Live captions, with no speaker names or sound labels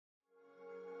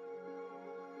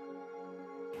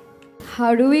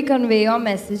How do we convey our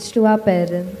message to our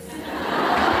parents?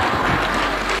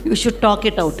 You should talk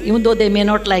it out, even though they may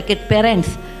not like it. Parents,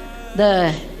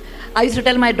 I used to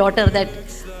tell my daughter that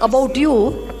about you,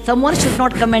 someone should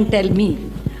not come and tell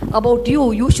me. About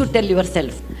you, you should tell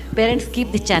yourself. Parents,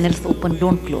 keep the channels open,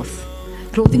 don't close.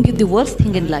 Closing is the worst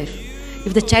thing in life.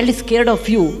 If the child is scared of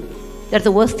you, that's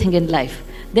the worst thing in life.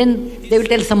 Then they will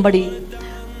tell somebody.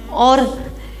 Or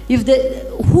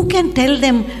who can tell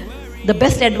them the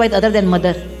best advice other than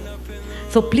mother?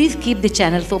 So please keep the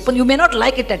channels open. You may not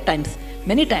like it at times.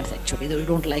 Many times actually, they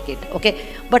don't like it.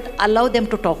 Okay? But allow them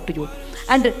to talk to you.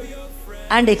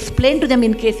 And explain to them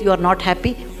in case you are not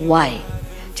happy, why.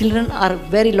 Children are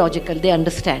very logical. They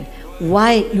understand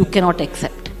why you cannot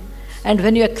accept. And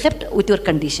when you accept with your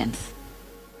conditions,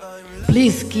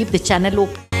 please keep the channel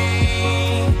open.